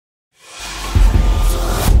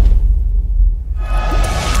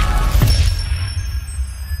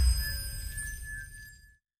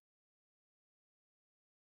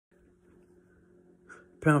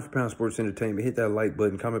Pound for Pound Sports Entertainment. Hit that like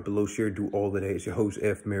button, comment below, share, do all of that. It's your host,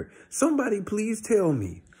 F. Merritt. Somebody please tell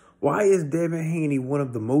me, why is Devin Haney one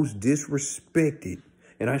of the most disrespected?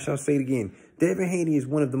 And I shall say it again. Devin Haney is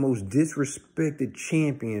one of the most disrespected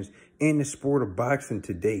champions in the sport of boxing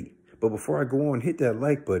to date. But before I go on, hit that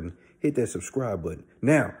like button, hit that subscribe button.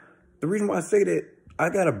 Now, the reason why I say that, I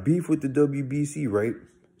got a beef with the WBC, right?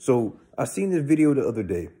 So I seen this video the other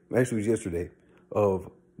day, actually it was yesterday, of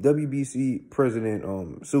WBC President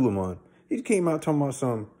Suleiman. He came out talking about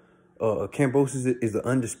some Kambosos is the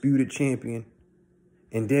undisputed champion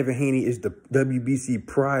and Devin Haney is the WBC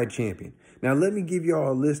Pride champion. Now let me give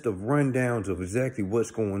y'all a list of rundowns of exactly what's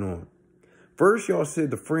going on. First, y'all said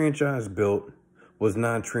the franchise belt was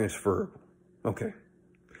non-transferable. Okay.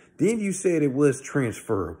 Then you said it was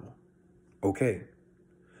transferable. Okay.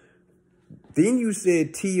 Then you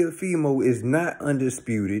said Teofimo is not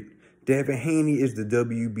undisputed. Devin Haney is the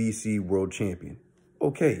WBC world champion.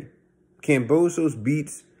 Okay. Kambosos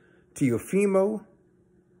beats Teofimo.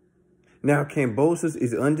 Now Kambosos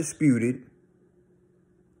is undisputed.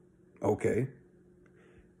 Okay.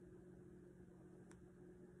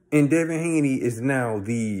 And Devin Haney is now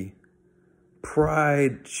the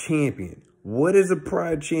Pride champion. What is a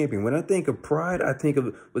Pride champion? When I think of Pride, I think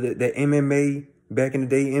of that MMA, back in the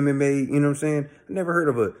day, MMA, you know what I'm saying? I never heard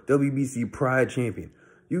of a WBC Pride champion.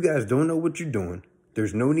 You guys don't know what you're doing.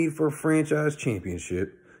 There's no need for a franchise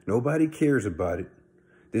championship. Nobody cares about it.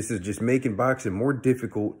 This is just making boxing more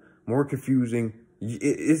difficult, more confusing.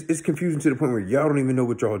 It's confusing to the point where y'all don't even know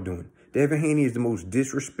what y'all doing. Devin Haney is the most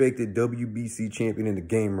disrespected WBC champion in the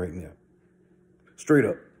game right now. Straight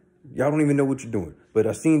up. Y'all don't even know what you're doing. But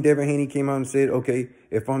I seen Devin Haney came out and said, okay,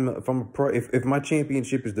 if my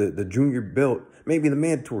championship is the junior belt, maybe the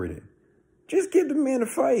mandatory then. Just give the man a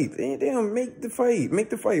fight. Damn, make the fight. Make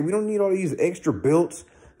the fight. We don't need all these extra belts.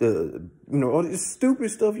 All this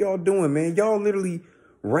stupid stuff y'all doing, man. Y'all literally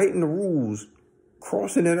writing the rules,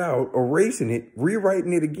 crossing it out, erasing it,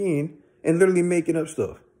 rewriting it again, and literally making up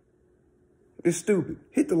stuff. It's stupid.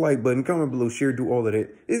 Hit the like button, comment below, share, do all of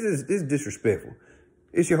that. This is disrespectful.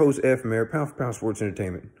 It's your host, F. Merritt, Pound for Pound Sports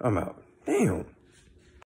Entertainment. I'm out. Damn.